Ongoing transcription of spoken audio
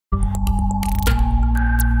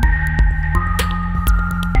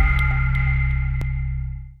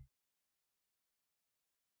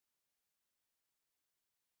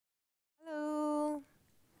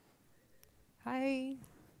Hi.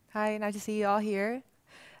 Hi, nice to see you all here.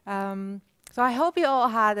 So I hope you all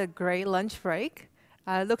had a great lunch break.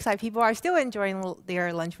 Looks like people are still enjoying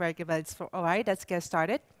their lunch break, but it's all right, let's get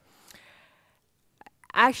started.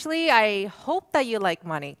 Actually, I hope that you like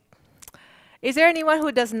money. Is there anyone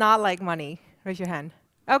who does not like money? Raise your hand.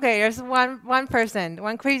 Okay, there's one person,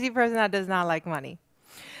 one crazy person that does not like money.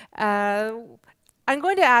 Uh, I'm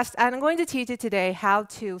going to teach you today how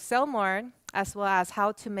to sell more, as well as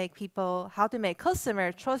how to make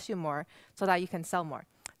customers trust you more so that you can sell more.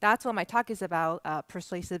 That's what my talk is about,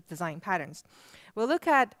 persuasive design patterns. We'll look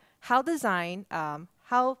at how design that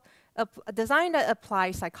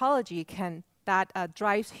applies psychology that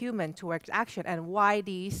drives human towards action and why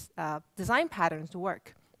these design patterns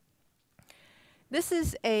work. This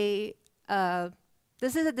is a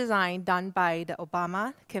design done by the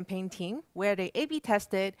Obama campaign team where they A/B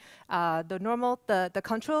tested the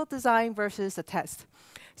control design versus the test.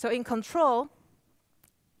 So in control,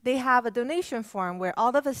 they have a donation form where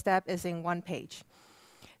all of the step is in one page.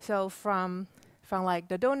 So from like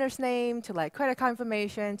the donor's name to like credit card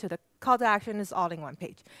information to the call to action is all in one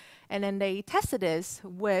page. And then they tested this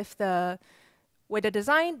with a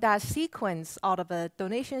design that sequenced all of the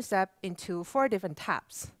donation step into 4 different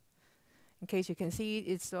tabs. In case you can see,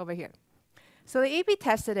 it's over here. So they A/B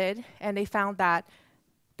tested it, and they found that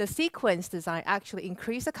the sequence design actually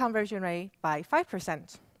increased the conversion rate by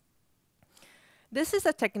 5%. This is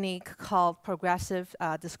a technique called progressive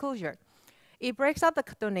disclosure. It breaks up the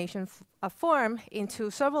donation form into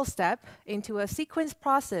several steps, into a sequence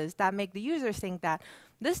process that make the users think that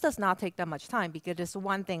this does not take that much time because it's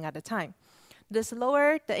one thing at a time. This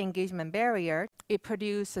lowered the engagement barrier. It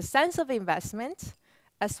produced a sense of investment,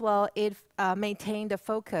 as well it maintained the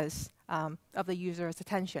focus of the user's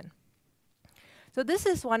attention. So this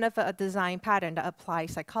is one of a design pattern that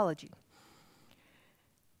applies psychology.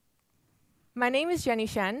 My name is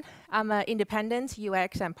Shen. I'm an independent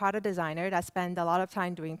UX and product designer that spends a lot of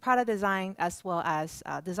time doing product design as well as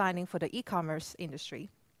designing for the e-commerce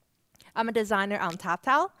industry. I'm a designer on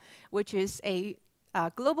Toptal, which is a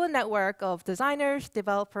global network of designers,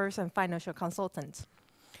 developers, and financial consultants.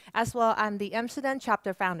 As well, I'm the Amsterdam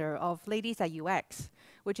chapter founder of Ladies at UX,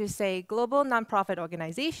 which is a global nonprofit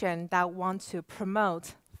organization that wants to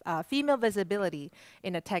promote female visibility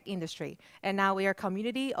in the tech industry. And now we are a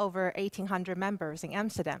community over 1,800 members in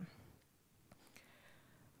Amsterdam.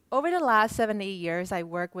 Over the last 7 to 8 years, I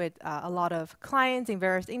work with a lot of clients in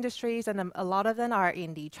various industries, and a lot of them are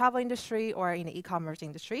in the travel industry or in the e-commerce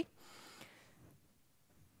industry.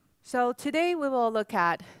 So today we will look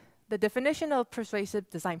at the definition of persuasive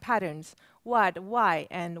design patterns, what, why,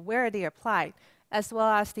 and where they apply, as well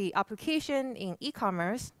as the application in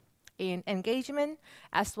e-commerce, in engagement,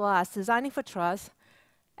 as well as designing for trust.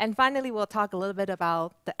 And finally, we'll talk a little bit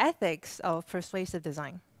about the ethics of persuasive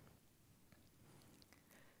design.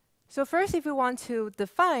 So first, if we want to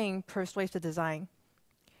define persuasive design,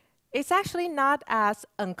 it's actually not as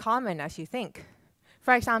uncommon as you think.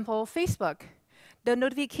 For example, Facebook, the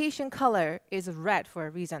notification color is red for a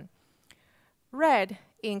reason. Red,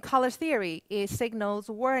 in color theory, it signals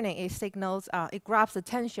warning, it grabs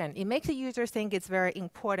attention. It makes the user think it's very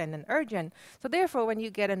important and urgent. So therefore, when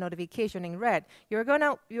you get a notification in red, you're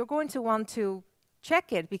going to want to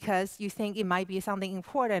check it because you think it might be something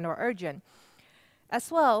important or urgent. As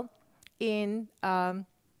well, in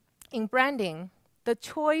branding, the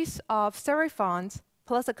choice of serif fonts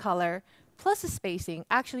plus a color plus the spacing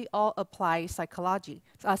actually all apply psychology.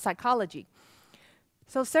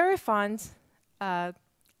 So serif fonts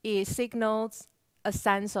it signals a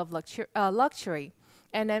sense of luxury.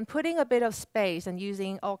 And then putting a bit of space and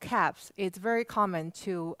using all caps, it's very common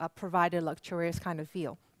to provide a luxurious kind of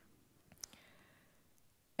feel.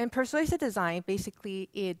 And persuasive design, basically,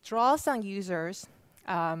 it draws on users'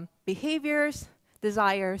 behaviors,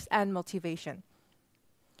 desires, and motivation.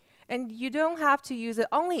 And you don't have to use it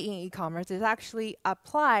only in e-commerce. It's actually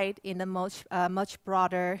applied in a much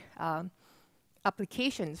broader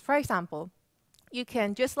applications. For example, you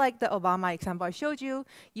can, just like the Obama example I showed you,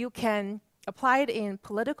 you can apply it in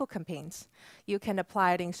political campaigns. You can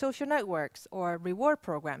apply it in social networks or reward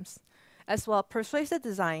programs. As well, persuasive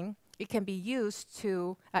design, it can be used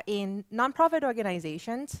to in nonprofit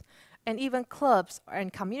organizations and even clubs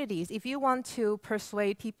and communities. If you want to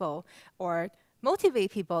persuade people or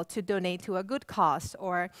motivate people to donate to a good cause,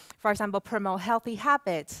 or, for example, promote healthy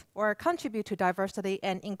habits or contribute to diversity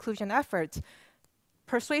and inclusion efforts,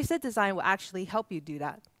 persuasive design will actually help you do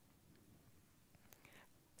that.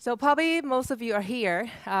 So probably most of you are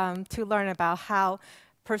here to learn about how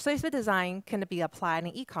persuasive design can be applied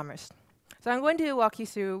in e-commerce. So I'm going to walk you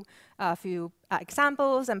through a few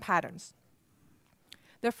examples and patterns.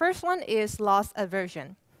 The first one is loss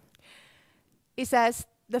aversion. It says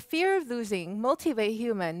the fear of losing motivates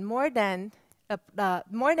human more than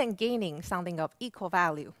gaining something of equal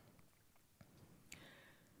value.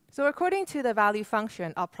 So according to the value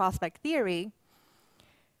function of prospect theory,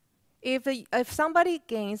 if somebody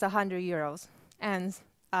gains 100 euros and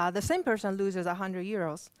the same person loses 100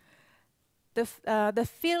 euros, the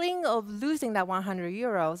feeling of losing that 100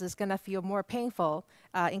 euros is going to feel more painful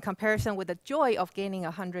in comparison with the joy of gaining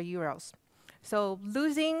 100 euros. So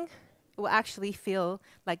losing will actually feel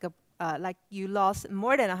like you lost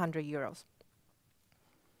more than 100 euros.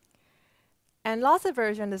 And loss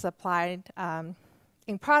aversion is applied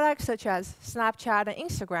in products such as Snapchat and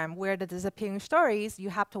Instagram, where the disappearing stories, you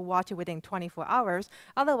have to watch it within 24 hours.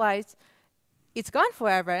 Otherwise, it's gone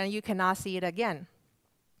forever and you cannot see it again.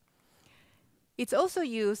 It's also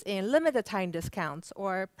used in limited time discounts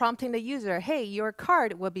or prompting the user, hey, your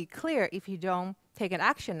card will be clear if you don't take an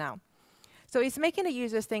action now. So it's making the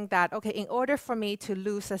users think that, okay, in order for me to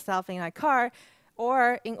lose the stuff in my cart,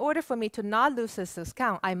 or in order for me to not lose this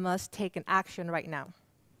discount, I must take an action right now.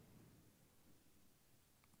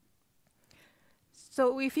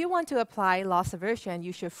 So if you want to apply loss aversion,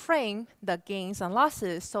 you should frame the gains and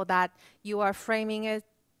losses so that you are framing it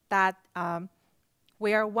that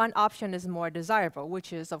where one option is more desirable,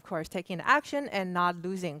 which is, of course, taking action and not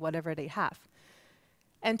losing whatever they have.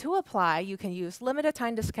 And to apply, you can use limited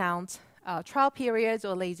time discounts, trial periods,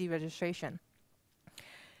 or lazy registration.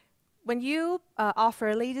 When you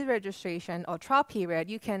offer lazy registration or trial period,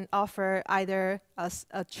 you can offer either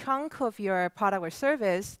a chunk of your product or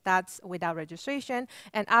service that's without registration,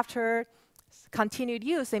 and after continued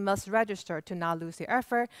use, they must register to not lose their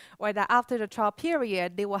effort, or that after the trial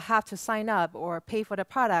period, they will have to sign up or pay for the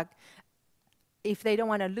product if they don't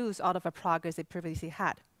want to lose all of the progress they previously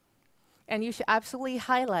had. And you should absolutely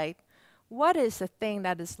highlight what is the thing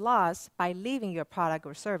that is lost by leaving your product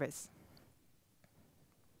or service.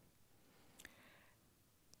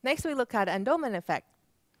 Next, we look at endowment effect.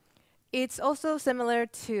 It's also similar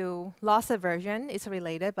to loss aversion. It's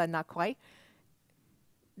related, but not quite.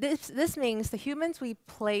 This means the humans, we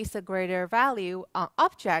place a greater value on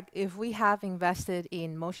object if we have invested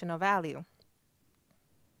in emotional value.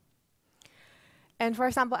 And for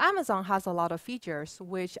example, Amazon has a lot of features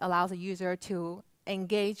which allows a user to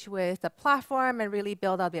engage with the platform and really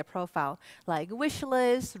build out their profile, like wish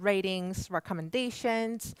lists, ratings,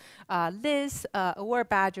 recommendations, lists, award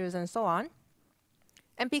badges, and so on.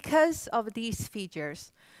 And because of these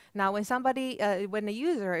features, now when when the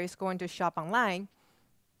user is going to shop online,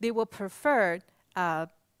 they will prefer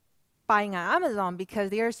buying on Amazon because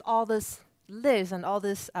there's all this list and all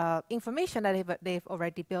this information that they've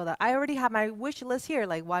already built up. I already have my wish list here.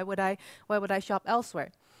 Like, why would I shop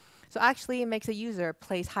elsewhere? So actually, it makes a user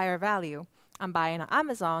place higher value on buying on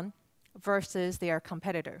Amazon versus their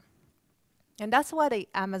competitor. And that's what the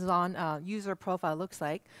Amazon user profile looks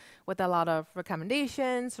like, with a lot of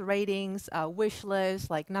recommendations, ratings, wish lists,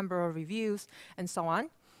 like number of reviews, and so on.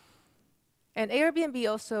 And Airbnb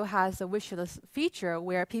also has a wish list feature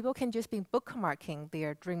where people can just be bookmarking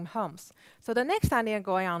their dream homes. So the next time they're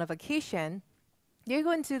going on a vacation, they're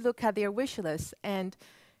going to look at their wish list, and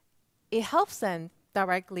it helps them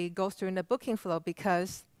directly go through in the booking flow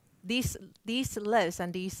because these lists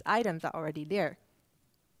and these items are already there.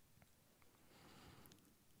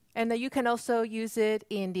 And then you can also use it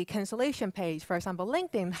in the cancellation page. For example,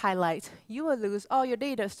 LinkedIn highlights, you will lose all your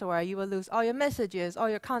data store, you will lose all your messages, all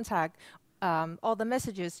your contact, all the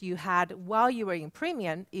messages you had while you were in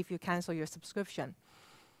premium if you cancel your subscription.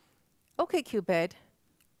 OkCupid,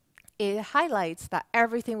 it highlights that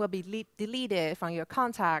everything will be deleted from your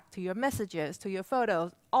contact to your messages to your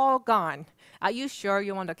photos, all gone. Are you sure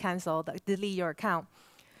you want to cancel, delete your account?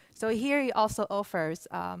 So here it also offers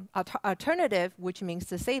alternative, which means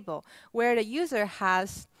disable, where the user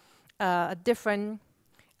has a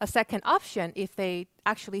second option. If they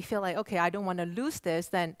actually feel like, okay, I don't want to lose this,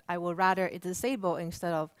 then I will rather disable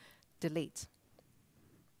instead of delete.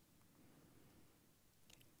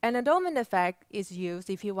 An endowment effect is used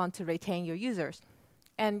if you want to retain your users.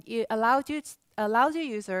 And it allows your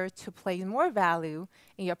user to place more value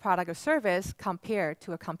in your product or service compared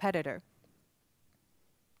to a competitor.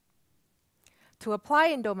 To apply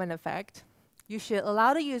endowment effect, you should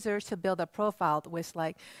allow the users to build a profile with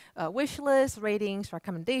like wish lists, ratings,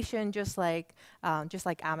 recommendation, just like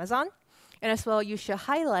Amazon. And as well, you should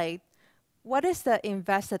highlight what is the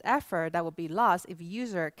invested effort that will be lost if a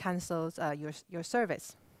user cancels your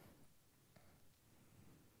service.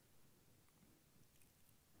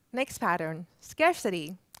 Next pattern,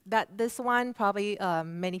 scarcity. This one probably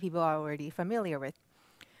many people are already familiar with.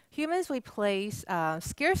 humans replace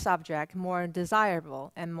scarce object more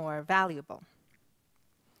desirable and more valuable.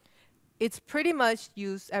 It's pretty much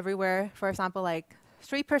used everywhere. For example, like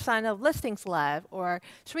 3% of listings left, or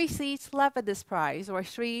 3 seats left at this price, or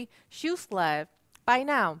 3 shoes left, buy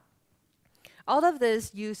now. All of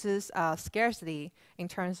this uses scarcity in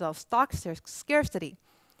terms of stock scarcity.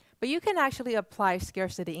 But you can actually apply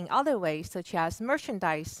scarcity in other ways, such as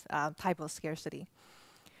merchandise type of scarcity.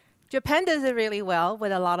 Japan does it really well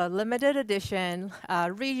with a lot of limited edition,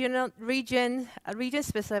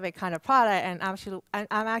 region-specific kind of product, and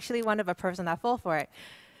I'm actually one of a person that fall for it.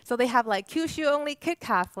 So they have like Kyushu-only Kit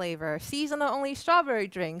Kat flavor, seasonal-only strawberry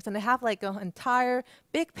drinks, and they have like an entire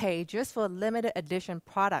big page just for limited edition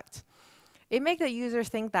products. It makes the users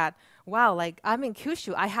think that, wow, like I'm in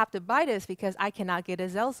Kyushu, I have to buy this because I cannot get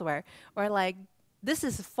this elsewhere. Or like, this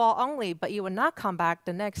is fall only, but it will not come back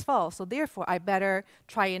the next fall. So therefore, I better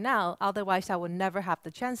try it now. Otherwise, I will never have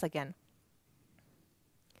the chance again.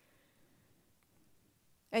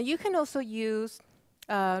 And you can also use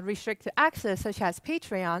restricted access, such as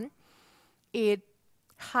Patreon. It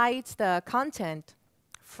hides the content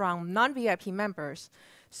from non-VIP members.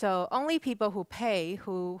 So only people who pay,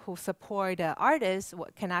 who support the artists,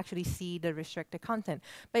 can actually see the restricted content.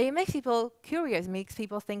 But it makes people curious, makes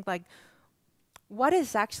people think like, what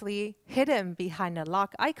is actually hidden behind the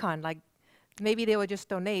lock icon? Like maybe they will just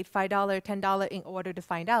donate $5, $10 in order to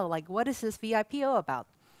find out, like, what is this VIPO about?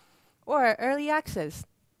 Or early access.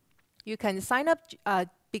 You can sign up,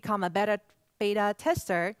 become a beta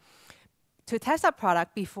tester to test a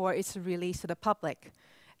product before it's released to the public.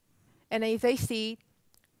 And if they see,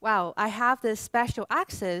 wow, I have this special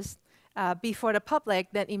access before the public,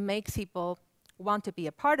 then it makes people want to be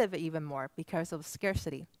a part of it even more because of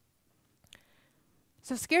scarcity.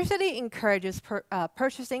 So scarcity encourages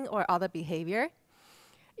purchasing or other behavior.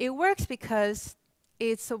 It works because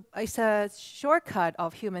it's a shortcut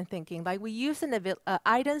of human thinking. Like we use an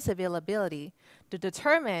item's availability to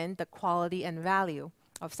determine the quality and value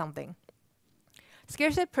of something.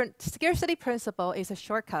 Scarcity principle is a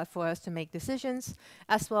shortcut for us to make decisions.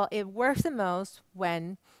 As well, it works the most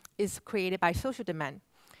when it's created by social demand.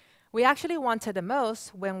 We actually want it the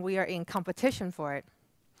most when we are in competition for it.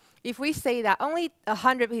 If we say that only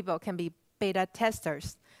 100 people can be beta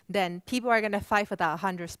testers, then people are going to fight for that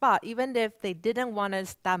 100 spot, even if they didn't want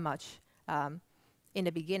us that much in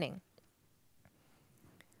the beginning.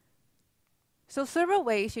 So several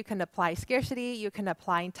ways you can apply scarcity. You can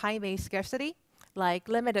apply time-based scarcity, like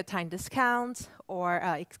limited time discounts, or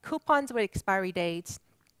coupons with expiry dates,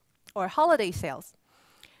 or holiday sales.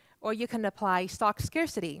 Or you can apply stock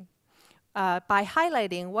scarcity, by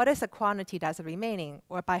highlighting what is the quantity that's remaining,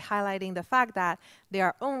 or by highlighting the fact that there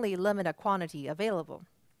are only limited quantity available.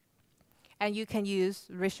 And you can use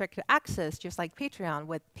restricted access, just like Patreon,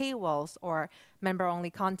 with paywalls or member-only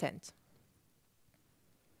content.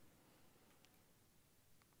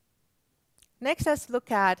 Next, let's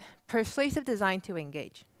look at persuasive design to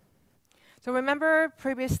engage. So remember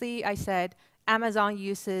previously I said Amazon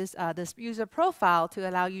uses this user profile to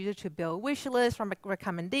allow users to build wish lists from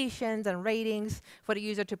recommendations and ratings for the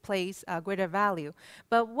user to place greater value.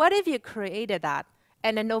 But what if you created that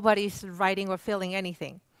and then nobody's writing or filling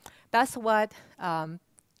anything? That's what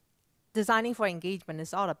designing for engagement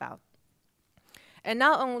is all about. And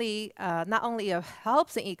not only it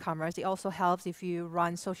helps in e-commerce, it also helps if you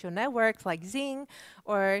run social networks like Zing,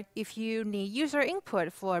 or if you need user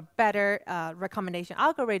input for better recommendation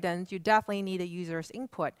algorithms, you definitely need a user's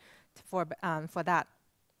input for that.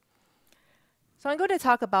 So I'm going to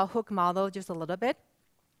talk about hook model just a little bit.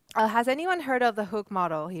 Has anyone heard of the hook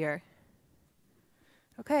model here?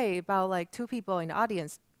 Okay, about like 2 people in the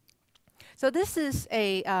audience. So this is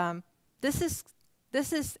a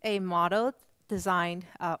model designed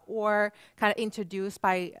or kind of introduced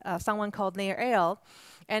by someone called Nair Ale.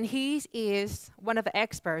 And he is one of the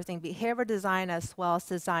experts in behavior design as well as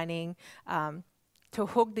designing to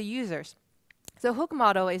hook the users. So hook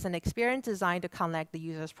model is an experience designed to connect the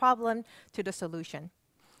user's problem to the solution.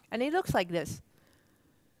 And it looks like this.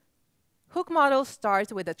 Hook model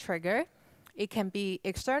starts with a trigger. It can be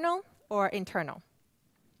external or internal.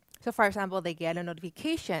 So for example, they get a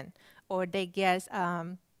notification, or they get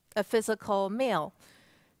a physical mail,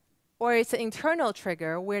 or it's an internal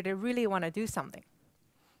trigger where they really want to do something.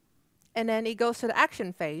 And then it goes to the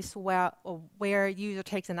action phase where user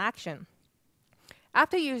takes an action.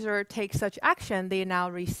 After user takes such action, they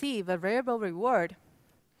now receive a variable reward.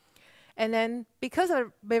 And then because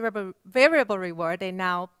of variable reward, they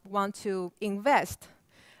now want to invest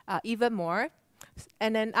even more.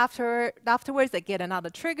 And then afterwards, they get another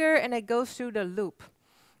trigger, and it goes through the loop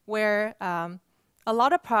where a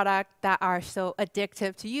lot of products that are so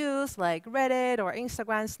addictive to use, like Reddit or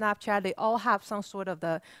Instagram, Snapchat, they all have some sort of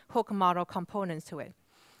the hook model components to it.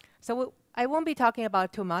 So I won't be talking about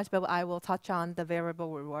it too much, but I will touch on the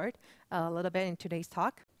variable reward a little bit in today's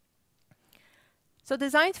talk. So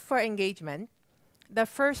designed for engagement, the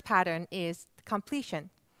first pattern is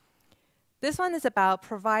completion. This one is about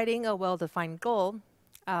providing a well-defined goal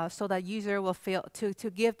so that user will feel to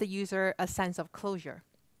give the user a sense of closure.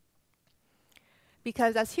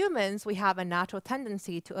 Because as humans, we have a natural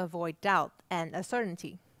tendency to avoid doubt and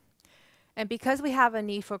uncertainty. And because we have a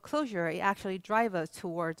need for closure, it actually drives us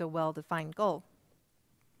towards a well-defined goal.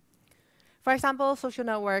 For example, social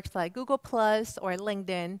networks like Google Plus or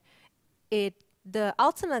LinkedIn, the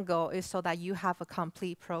ultimate goal is so that you have a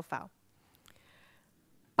complete profile.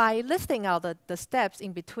 By listing out the steps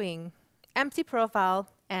in between empty profile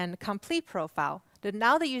and complete profile,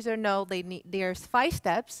 now the user knows there's 5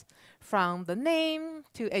 steps from the name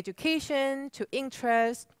to education to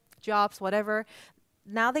interest, jobs, whatever.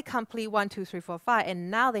 Now they complete 1, 2, 3, 4, 5, and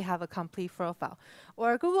now they have a complete profile.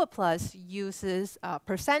 Or Google Plus uses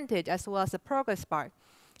percentage as well as a progress bar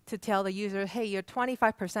to tell the user, hey, you're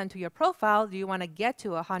 25% to your profile. Do you want to get to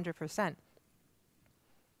 100%?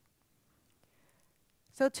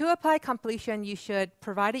 So to apply completion, you should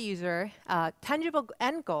provide a user a tangible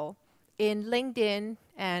end goal. In LinkedIn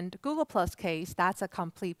and Google Plus case, that's a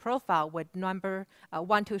complete profile with number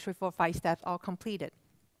 1, 2, 3, 4, 5 steps all completed.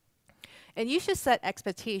 And you should set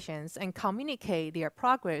expectations and communicate their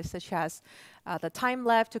progress, such as the time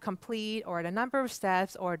left to complete, or the number of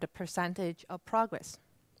steps, or the percentage of progress.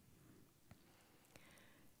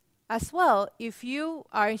 As well, if you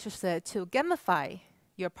are interested to gamify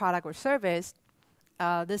your product or service,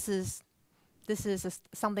 this is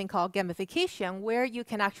something called gamification, where you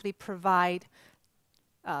can actually provide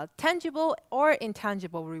tangible or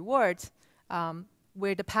intangible rewards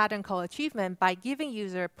with the pattern called achievement by giving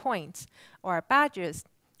user points or badges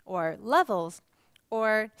or levels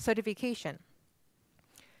or certification.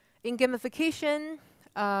 In gamification,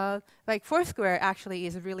 like Foursquare actually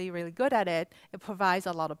is really, really good at it. It provides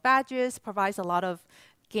a lot of badges, provides a lot of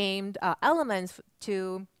gamed elements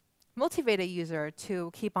to motivate a user to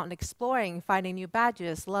keep on exploring, finding new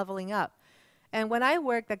badges, leveling up. And when I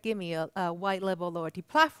worked at Gimme, a white label loyalty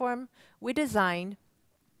platform, we designed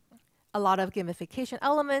a lot of gamification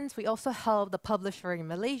elements. We also helped the publisher in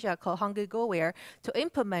Malaysia called Hungry Go-Where to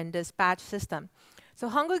implement this badge system. So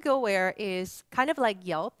Hungry Go-Where is kind of like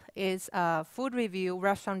Yelp, is a food review,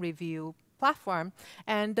 restaurant review platform.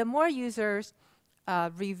 And the more users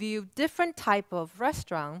review different type of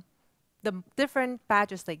restaurant, the different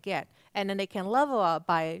badges they get. And then they can level up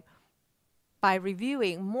by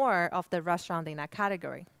reviewing more of the restaurant in that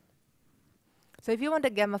category. So if you want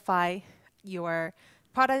to gamify your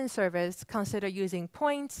product and service, consider using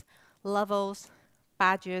points, levels,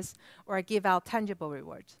 badges, or give out tangible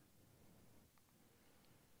rewards.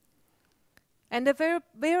 And the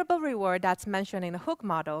variable reward that's mentioned in the hook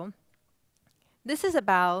model, this is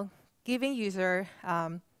about giving user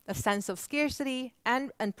a sense of scarcity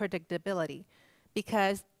and unpredictability,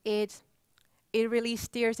 because it really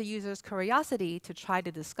steers the user's curiosity to try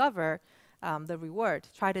to discover the reward,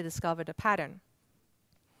 try to discover the pattern.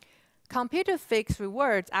 Compared to fixed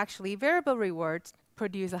rewards, actually variable rewards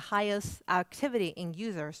produce the highest activity in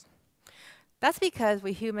users. That's because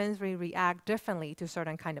we humans, we react differently to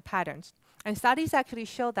certain kind of patterns. And studies actually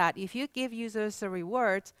show that if you give users the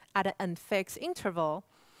rewards at an unfixed interval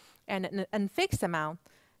and an unfixed amount,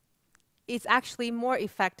 it's actually more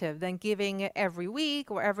effective than giving it every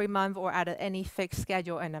week or every month or at any fixed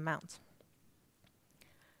schedule and amount.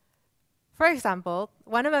 For example,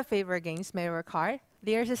 one of my favorite games, Mario Kart,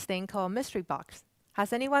 there's this thing called Mystery Box.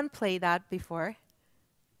 Has anyone played that before?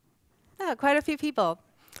 Yeah, quite a few people.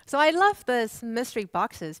 So I love this mystery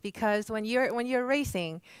boxes because when you're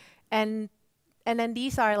racing, and then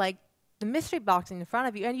these are like the mystery box in front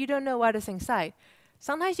of you, and you don't know what is inside.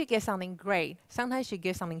 Sometimes you get something great. Sometimes you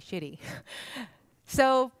get something shitty.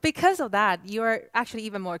 So because of that, you're actually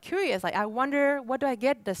even more curious. Like, I wonder, what do I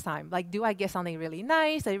get this time? Like, do I get something really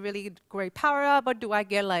nice, a really great power-up, or do I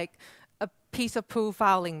get like a piece of poo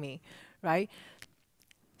fouling me, right?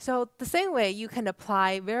 So the same way, you can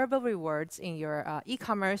apply variable rewards in your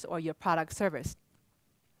e-commerce or your product service.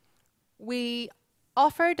 We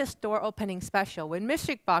offer the store opening special with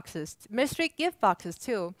mystery boxes, mystery gift boxes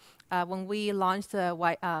too, when we launched the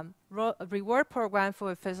reward program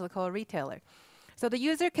for a physical retailer. So the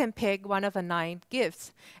user can pick one of the 9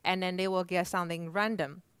 gifts, and then they will get something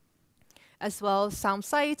random. As well, some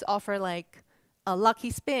sites offer like a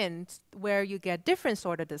lucky spin where you get different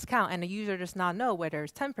sort of discount, and the user does not know whether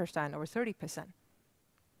it's 10% or 30%.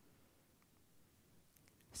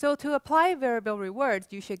 So to apply variable rewards,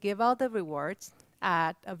 you should give out the rewards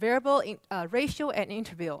at a variable ratio and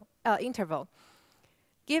interval.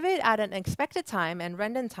 Give it at an expected time and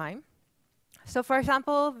random time. So for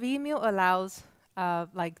example, Vimeo allows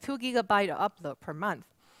like 2 GB upload per month.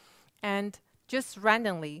 And just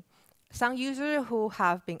randomly, some users who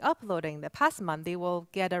have been uploading the past month, they will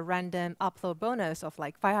get a random upload bonus of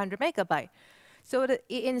like 500 megabyte. So it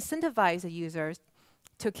incentivizes the users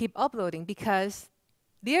to keep uploading because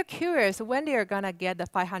they're curious when they're going to get the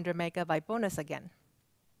 500 megabyte bonus again.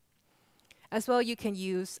 As well, you can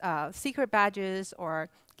use secret badges or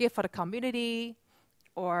gift for the community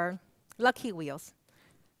or lucky wheels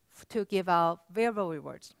to give out variable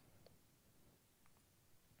rewards.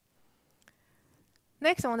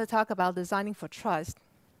 Next, I want to talk about designing for trust,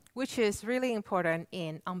 which is really important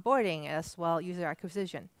in onboarding as well user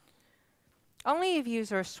acquisition. Only if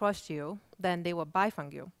users trust you, then they will buy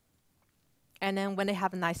from you. And then when they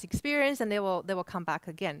have a nice experience, then they will come back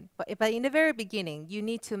again. But in the very beginning, you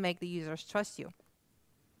need to make the users trust you.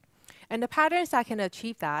 And the patterns that can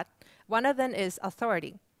achieve that, one of them is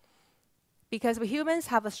authority. Because we humans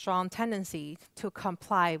have a strong tendency to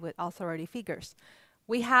comply with authority figures.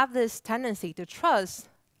 We have this tendency to trust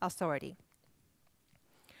authority.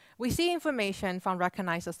 We see information from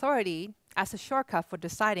recognized authority as a shortcut for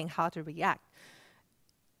deciding how to react.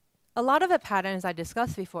 A lot of the patterns I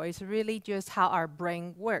discussed before is really just how our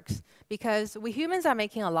brain works. Because we humans are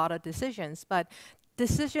making a lot of decisions, but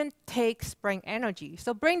decision takes brain energy.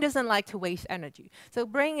 So brain doesn't like to waste energy. So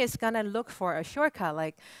brain is going to look for a shortcut.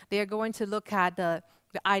 Like they're going to look at the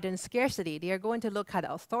item scarcity. They are going to look at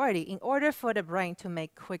authority in order for the brain to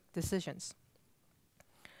make quick decisions.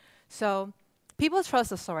 So people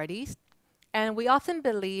trust authorities, and we often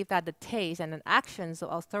believe that the taste and the actions of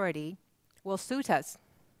authority will suit us.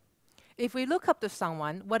 If we look up to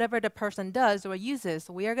someone, whatever the person does or uses,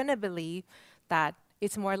 we are going to believe that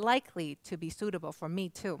it's more likely to be suitable for me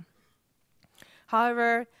too.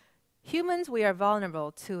 However, humans, we are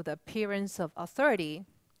vulnerable to the appearance of authority,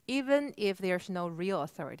 even if there's no real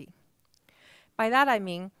authority. By that I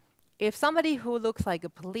mean, if somebody who looks like a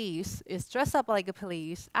police is dressed up like a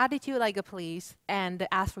police, attitude like a police, and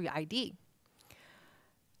asks for your ID,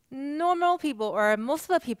 normal people or most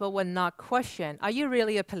of the people would not question, are you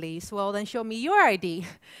really a police? Well, then show me your ID.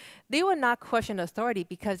 They would not question authority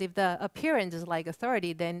because if the appearance is like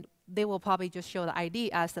authority, then they will probably just show the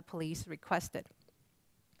ID as the police requested.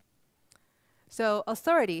 So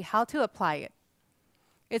authority, how to apply it?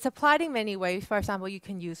 It's applied in many ways. For example, you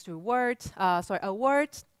can use awards, as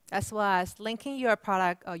well as linking your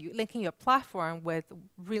product or linking your platform with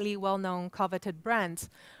really well-known coveted brands.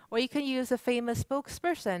 Or you can use a famous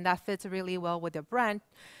spokesperson that fits really well with your brand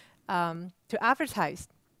to advertise.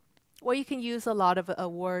 Or you can use a lot of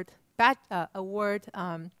award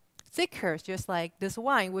stickers, just like this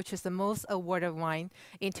wine, which is the most awarded wine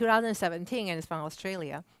in 2017, and it's from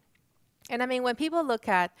Australia. And I mean, when people look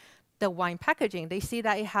at the wine packaging, they see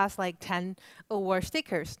that it has like 10 award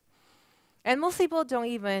stickers. And most people don't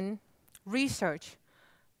even research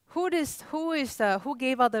who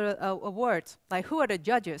gave out the awards, like who are the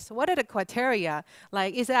judges, what are the criteria,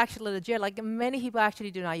 like is it actually legit? Like many people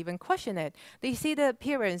actually do not even question it. They see the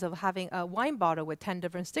appearance of having a wine bottle with 10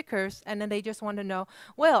 different stickers, and then they just want to know,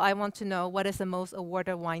 well, I want to know what is the most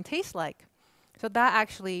awarded wine taste like. So that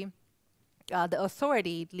actually, the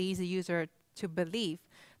authority leads the user to believe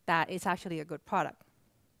that it's actually a good product.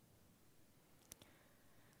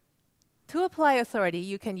 To apply authority,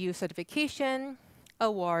 you can use certification,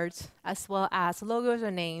 awards, as well as logos or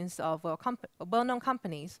names of well-known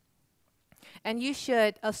companies. And you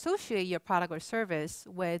should associate your product or service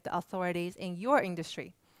with the authorities in your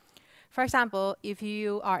industry. For example, if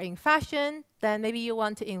you are in fashion, then maybe you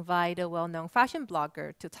want to invite a well-known fashion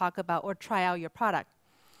blogger to talk about or try out your product.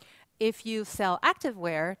 If you sell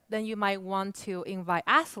activewear, then you might want to invite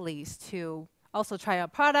athletes to also try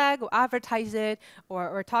out product or advertise it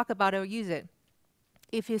or talk about it or use it.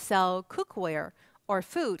 If you sell cookware or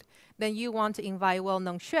food, then you want to invite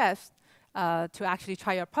well-known chefs to actually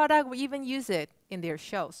try your product or even use it in their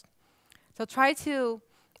shows. So try to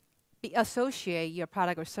associate your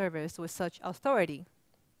product or service with such authority.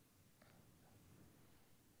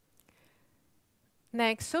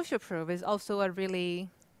 Next, social proof is also a really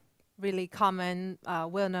common,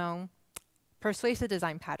 well-known persuasive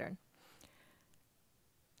design pattern.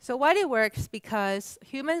 So why it works? Because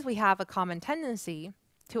humans, we have a common tendency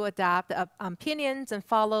to adapt opinions and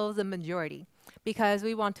follow the majority because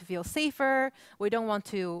we want to feel safer. We don't want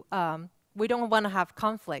to have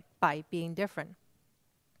conflict by being different.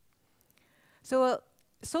 So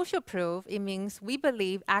social proof, it means we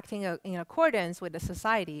believe acting in accordance with the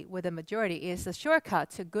society, with the majority, is a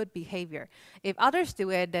shortcut to good behavior. If others do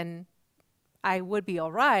it, then I would be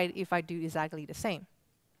all right if I do exactly the same.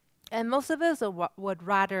 And most of us would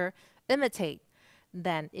rather imitate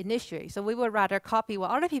than initiate. So we would rather copy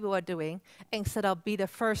what other people are doing instead of be the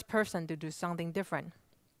first person to do something different.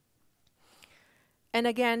 And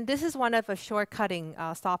again, this is one of a shortcutting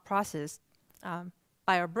thought process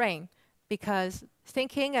by our brain, because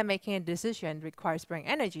thinking and making a decision requires brain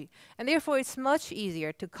energy. And therefore, it's much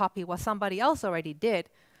easier to copy what somebody else already did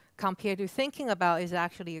compared to thinking about is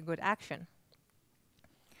actually a good action.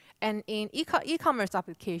 And in e-commerce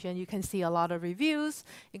application, you can see a lot of reviews.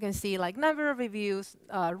 You can see like number of reviews,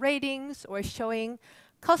 ratings, or showing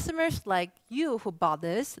customers like you who bought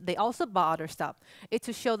this, they also bought other stuff. It's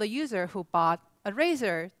to show the user who bought a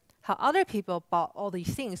razor how other people bought all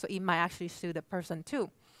these things, so it might actually suit the person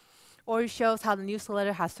too. Or it shows how the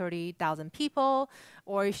newsletter has 30,000 people,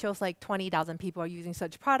 or it shows like 20,000 people are using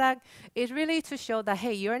such product. It's really to show that,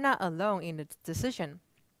 hey, you're not alone in the decision.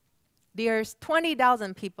 There's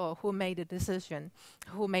 20,000 people who made this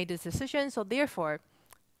decision, so therefore,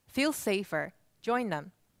 feel safer, join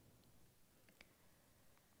them.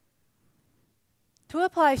 To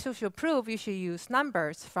apply social proof, you should use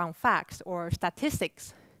numbers from facts or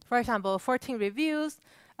statistics. For example, 14 reviews,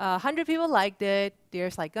 100 people liked it,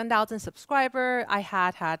 there's like 1,000 subscribers, I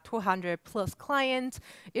had 200 plus clients.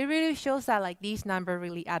 It really shows that like these numbers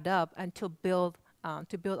really add up and to build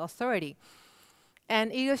authority.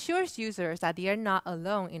 And it assures users that they are not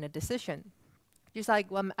alone in a decision. Just like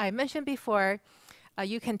what I mentioned before,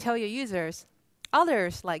 you can tell your users,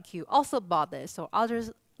 others like you also bought this, or others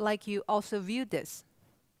like you also viewed this.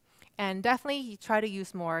 And definitely try to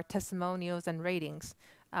use more testimonials and ratings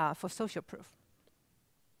for social proof.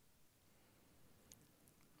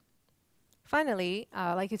 Finally,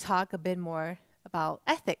 I'd like to talk a bit more about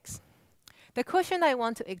ethics. The question I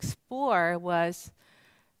want to explore was,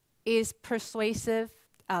 is persuasive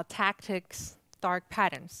tactics dark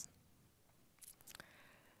patterns?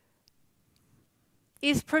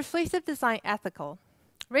 Is persuasive design ethical?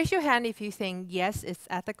 Raise your hand if you think yes, it's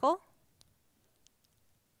ethical.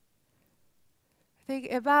 I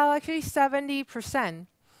think about actually 70%.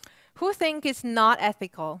 Who think it's not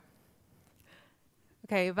ethical?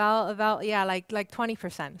 Okay, about yeah, like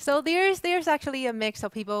 20%. So there's actually a mix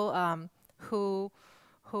of people who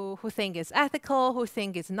think it's ethical, who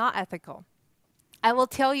think it's not ethical. I will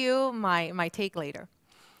tell you my take later.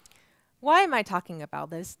 Why am I talking about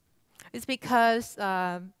this? It's because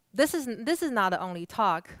this is not the only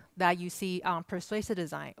talk that you see on persuasive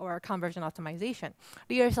design or conversion optimization.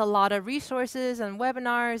 There's a lot of resources and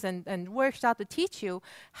webinars and workshops to teach you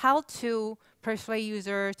how to persuade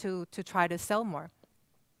users to try to sell more.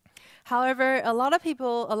 However, a lot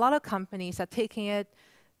of companies are taking it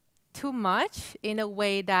too much in a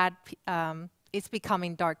way that it's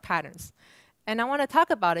becoming dark patterns. And I want to talk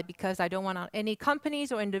about it because I don't want any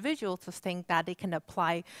companies or individuals to think that they can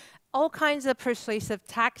apply all kinds of persuasive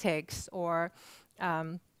tactics or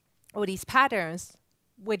these patterns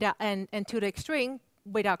without, and to the extreme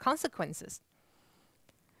without consequences.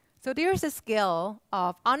 So there's a scale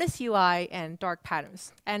of honest UI and dark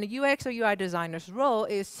patterns. And the UX or UI designer's role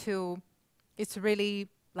is to really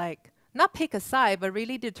like not pick a side, but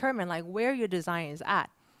really determine like where your design is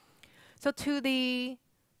at. So to the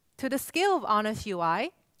scale of honest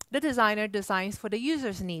UI, the designer designs for the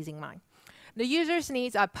user's needs in mind. The user's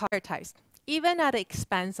needs are prioritized, even at the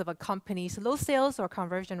expense of a company's low sales or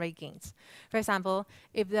conversion rate gains. For example,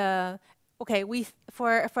 if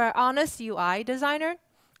for an honest UI designer,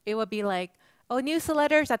 it would be like, oh,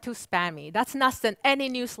 newsletters are too spammy. Let's not send any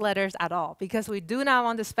newsletters at all because we do not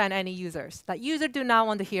want to spam any users. That users do not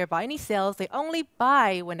want to hear about any sales. They only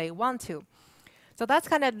buy when they want to. So that's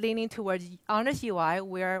kind of leaning towards honest UI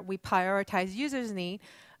where we prioritize users' need,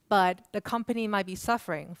 but the company might be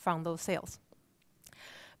suffering from those sales.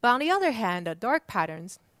 But on the other hand, the dark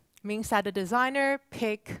patterns means that the designer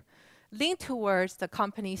lean towards the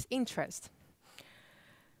company's interest.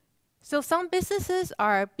 So some businesses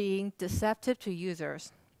are being deceptive to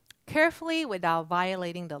users carefully without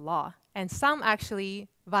violating the law. And some actually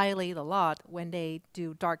violate the law when they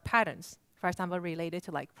do dark patterns, for example, related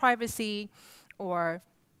to like privacy or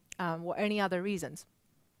any other reasons.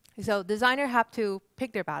 So designers have to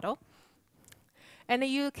pick their battle. And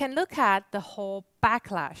you can look at the whole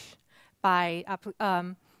backlash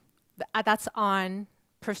that's on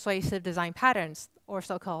persuasive design patterns or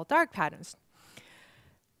so-called dark patterns.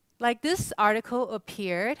 Like this article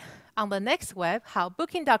appeared On the next web, how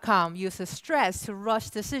Booking.com uses stress to rush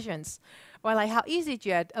decisions. Or like how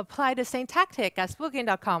EasyJet applied the same tactic as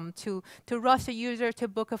Booking.com to rush a user to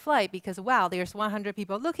book a flight because, wow, there's 100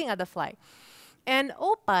 people looking at the flight. And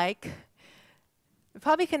Obike, you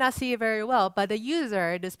probably cannot see it very well, but the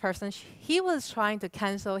user, this person, he was trying to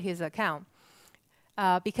cancel his account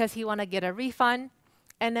because he want to get a refund.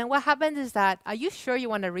 And then what happens is that, are you sure you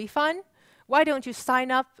want a refund? Why don't you sign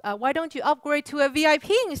up? Why don't you upgrade to a VIP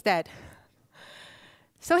instead?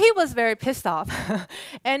 So he was very pissed off.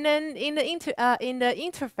 And then in the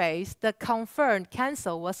interface, the confirm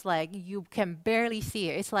cancel was like, you can barely see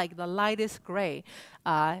it. It's like the lightest gray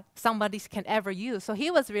somebody can ever use. So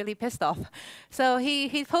he was really pissed off. So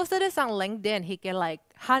he posted this on LinkedIn. He get like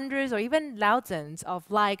hundreds or even thousands of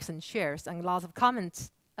likes and shares and lots of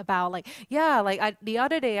comments about like, yeah, like the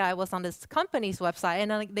other day I was on this company's website and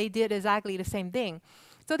like, they did exactly the same thing.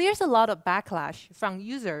 So there's a lot of backlash from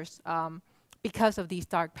users because of these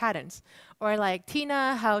dark patterns. Or like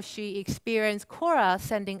Tina, how she experienced Quora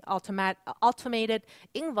sending automated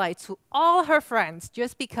invites to all her friends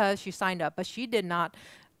just because she signed up, but she did not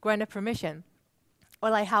grant permission.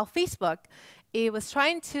 Or like how Facebook, it was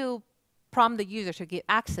trying to prompt the user to get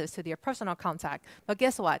access to their personal contact. But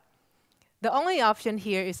guess what? The only option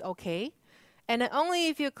here is OK. And then only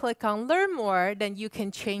if you click on Learn More, then you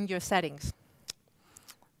can change your settings.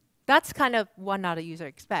 That's kind of what not a user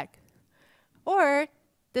expect. Or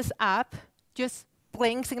this app just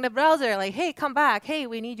blinks in the browser like, hey, come back. Hey,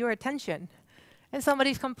 we need your attention. And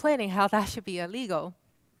somebody's complaining how that should be illegal.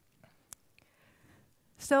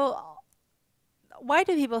 So why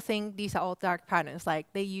do people think these are all dark patterns? Like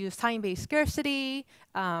they use time-based scarcity.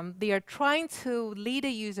 They are trying to lead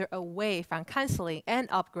a user away from canceling and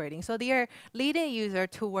upgrading. So they are leading a user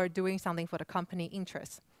toward doing something for the company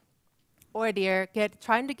interest. Or they're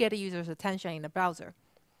trying to get a user's attention in the browser.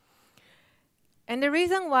 And the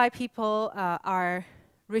reason why people are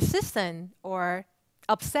resistant or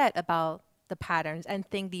upset about the patterns and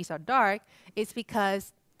think these are dark is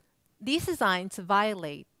because these designs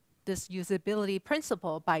violate this usability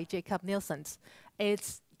principle by Jacob Nielsen's.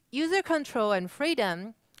 It's user control and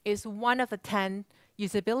freedom is one of the 10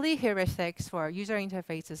 usability heuristics for user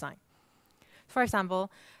interface design. For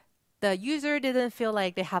example, the user didn't feel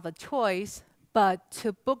like they have a choice but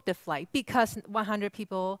to book the flight because 100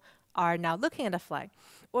 people are now looking at the flight.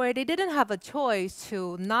 Or they didn't have a choice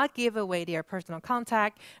to not give away their personal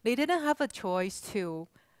contact. They didn't have a choice to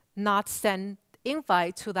not send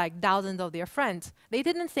invite to like thousands of their friends. They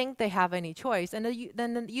didn't think they have any choice. And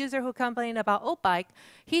then the user who complained about Obike,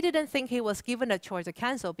 he didn't think he was given a choice to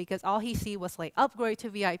cancel because all he see was like upgrade to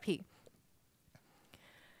VIP.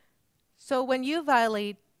 So when you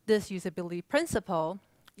violate this usability principle,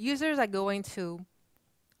 users are going to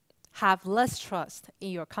have less trust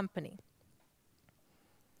in your company.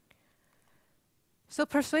 So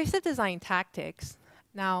persuasive design tactics.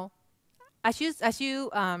 Now, as you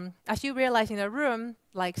realize in the room,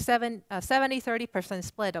 like 70-30%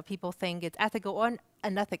 split of people think it's ethical or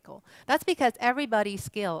unethical. That's because everybody's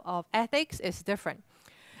scale of ethics is different.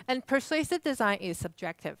 And persuasive design is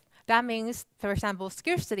subjective. That means, for example,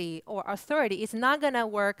 scarcity or authority is not going to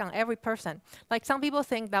work on every person. Like some people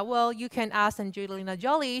think that, well, you can ask Angelina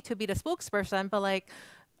Jolie to be the spokesperson, but like,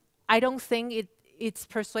 I don't think it's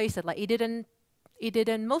persuasive. Like it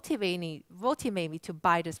didn't motivate me to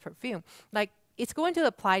buy this perfume. Like it's going to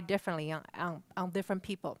apply differently on different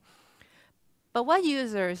people. But what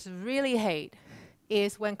users really hate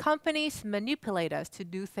is when companies manipulate us to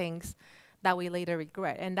do things that we later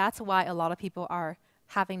regret. And that's why a lot of people are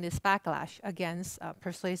having this backlash against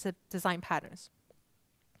persuasive design patterns.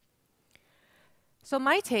 So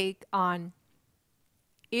my take on,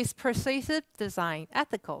 is persuasive design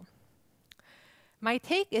ethical? My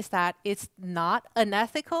take is that it's not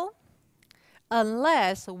unethical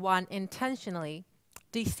unless one intentionally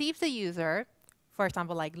deceives the user, for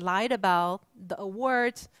example, like lied about the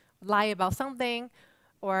awards, lie about something,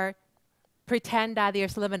 or pretend that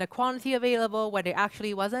there's limited quantity available where there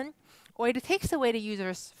actually wasn't, or it takes away the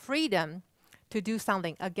user's freedom to do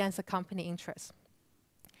something against the company interest.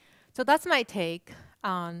 So that's my take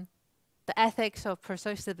on the ethics of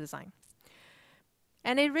persuasive design.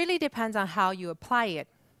 And it really depends on how you apply it,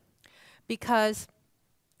 because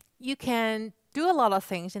you can do a lot of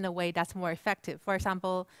things in a way that's more effective. For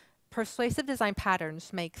example, persuasive design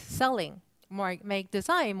patterns make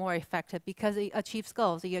design more effective because it achieves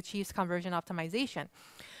goals, it achieves conversion optimization.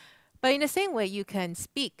 But in the same way, you can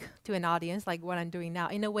speak to an audience, like what I'm doing now,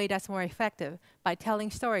 in a way that's more effective by telling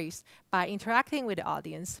stories, by interacting with the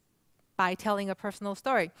audience, by telling a personal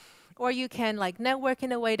story. Or you can like network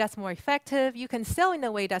in a way that's more effective. You can sell in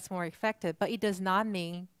a way that's more effective, but it does not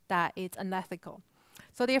mean that it's unethical.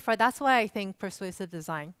 So therefore, that's why I think persuasive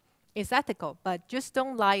design is ethical. But just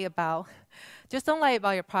don't lie about, just don't lie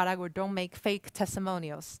about your product, or don't make fake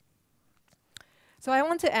testimonials. So I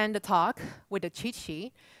want to end the talk with a cheat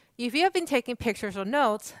sheet. If you have been taking pictures or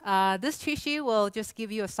notes, this cheat sheet will just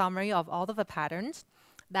give you a summary of all of the patterns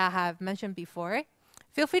that I have mentioned before.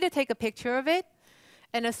 Feel free to take a picture of it.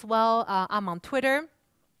 And as well, I'm on Twitter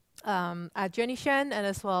at Jenny Shen, and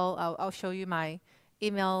as well, I'll show you my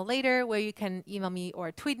email later where you can email me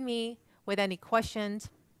or tweet me with any questions.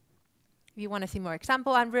 If you want to see more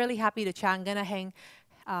example, I'm really happy to chat. I'm going to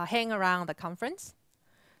hang around the conference.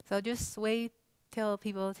 So just wait till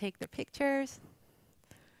people take their pictures.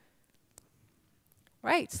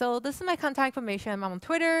 Right, so this is my contact information. I'm on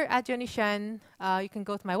Twitter at Jenny Shen. You can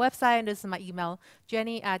go to my website, and this is my email,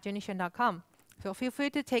 jenny@jennyshen.com. So feel free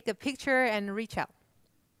to take a picture and reach out.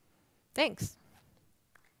 Thanks.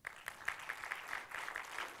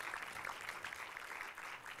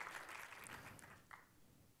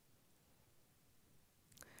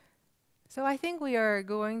 So I think we are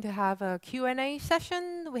going to have a Q&A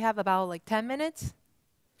session. We have about like 10 minutes.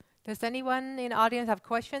 Does anyone in the audience have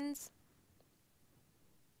questions?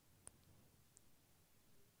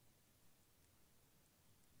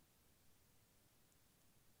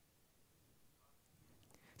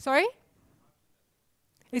 Sorry?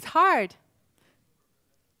 It's hard.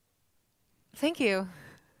 Thank you.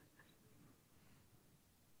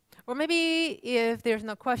 Or maybe if there's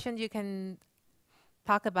no questions, you can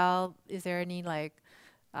talk about, is there any like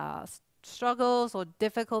struggles or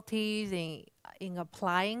difficulties in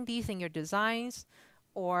applying these in your designs,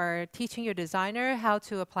 or teaching your designer how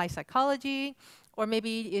to apply psychology, or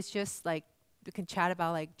maybe it's just like you can chat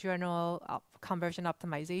about like journal conversion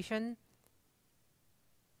optimization.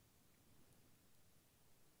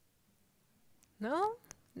 No?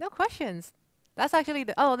 No questions. That's actually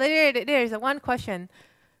the, oh, there's one question.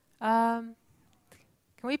 Can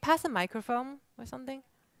we pass a microphone or something?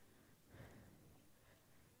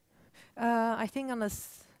 I think on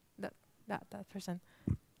this, that person.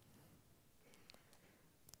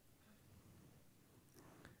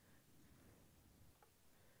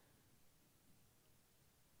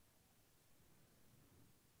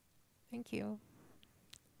 Thank you.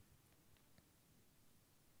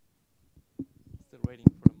 Still waiting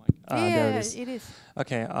for the mic. Yeah, There it is. it is.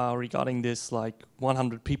 Okay, regarding this, like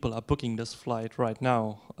 100 people are booking this flight right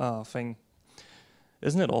now thing.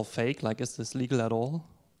 Isn't it all fake? Like, is this legal at all?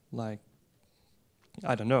 Like,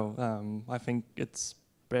 I don't know. I think it's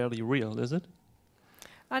barely real, is it?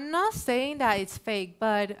 I'm not saying that it's fake,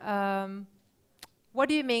 but what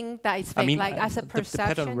do you mean that it's fake? I mean, like as a the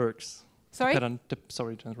perception? pattern works. Sorry?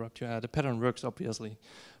 Sorry to interrupt you. The pattern works, obviously.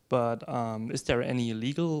 But is there any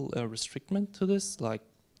legal restriction to this? Like,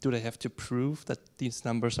 do they have to prove that these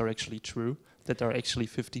numbers are actually true? That there are actually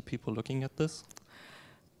 50 people looking at this?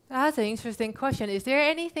 That's an interesting question. Is there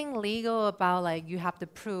anything legal about like you have to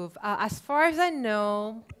prove? As far as I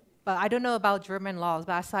know, but I don't know about German laws,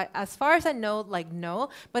 but as far as I know, like no.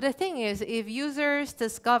 But the thing is, if users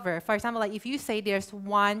discover, for example, like if you say there's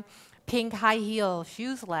one pink high heel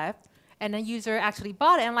shoes left, and a user actually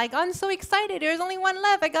bought it, and like, I'm so excited, there's only one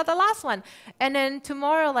left, I got the last one. And then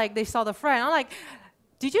tomorrow, like they saw the friend, I'm like,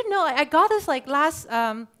 did you know I got this like last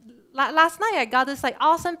night I got this like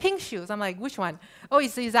awesome pink shoes. I'm like, which one? Oh,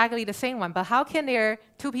 it's exactly the same one. But how can there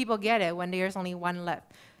two people get it when there's only one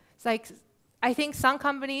left? It's like, I think some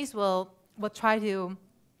companies will try to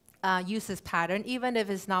use this pattern, even if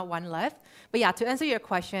it's not one left. But yeah, to answer your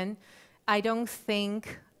question, I don't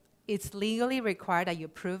think it's legally required that you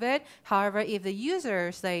prove it. However, if the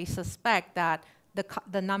users, they suspect that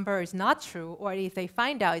the number is not true, or if they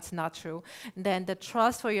find out it's not true, then the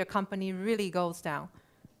trust for your company really goes down.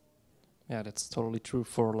 Yeah, that's totally true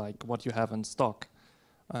for like what you have in stock.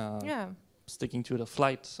 Yeah. Sticking to the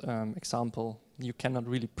flight example, you cannot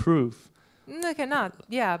really prove. No, you cannot.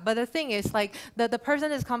 Yeah, but the thing is, like, the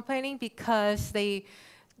person is complaining because they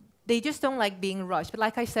just don't like being rushed. But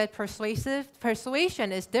like I said,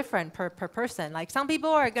 persuasion is different per person. Like some people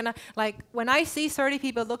are gonna, like when I see 30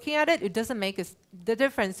 people looking at it, it doesn't make the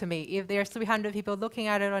difference to me if there's 300 people looking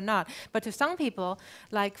at it or not. But to some people,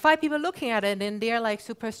 like 5 people looking at it, and they're like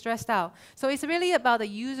super stressed out. So it's really about the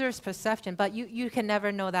user's perception, but you can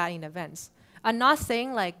never know that in advance. I'm not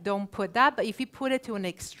saying like don't put that, but if you put it to an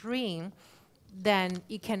extreme, then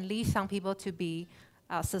it can lead some people to be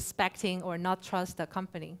suspecting or not trust the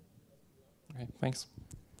company. Okay, thanks.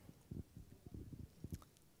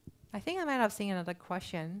 I think I might have seen another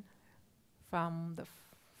question from the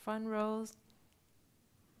front rows.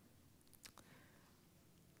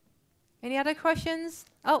 Any other questions?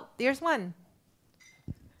 Oh, there's one.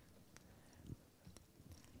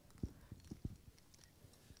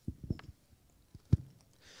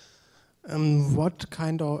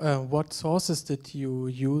 What sources did you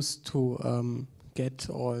use to get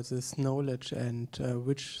all this knowledge, and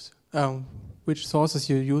which sources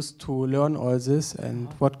you used to learn all this,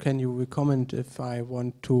 and what can you recommend if I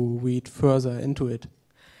want to read further into it?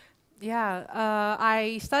 Yeah,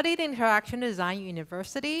 I studied interaction design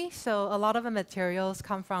university, so a lot of the materials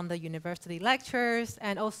come from the university lectures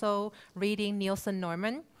and also reading Nielsen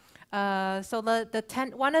Norman. So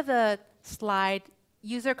one of the slide,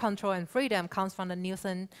 user control and freedom, comes from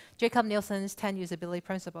the Jacob Nielsen's 10 usability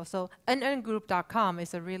principles. So nngroup.com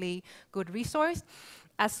is a really good resource.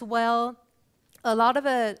 As well, a lot of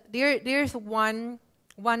there's one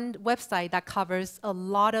website that covers a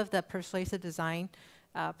lot of the persuasive design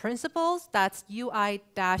principles. That's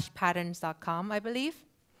ui-patterns.com, I believe.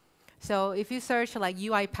 So if you search like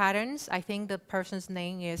UI patterns, I think the person's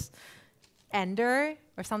name is Ender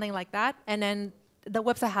or something like that. And then the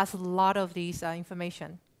website has a lot of these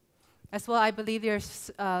information. As well, I believe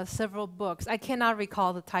there's several books. I cannot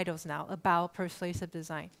recall the titles now about persuasive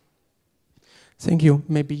design. Thank you.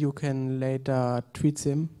 Maybe you can later tweet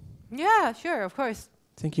them. Yeah, sure, of course.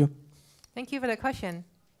 Thank you. Thank you for the question.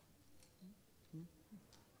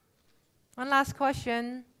 One last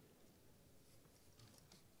question.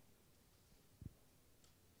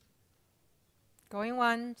 Going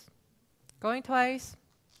once, going twice.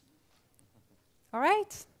 All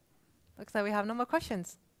right. Looks like we have no more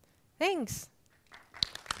questions. Thanks.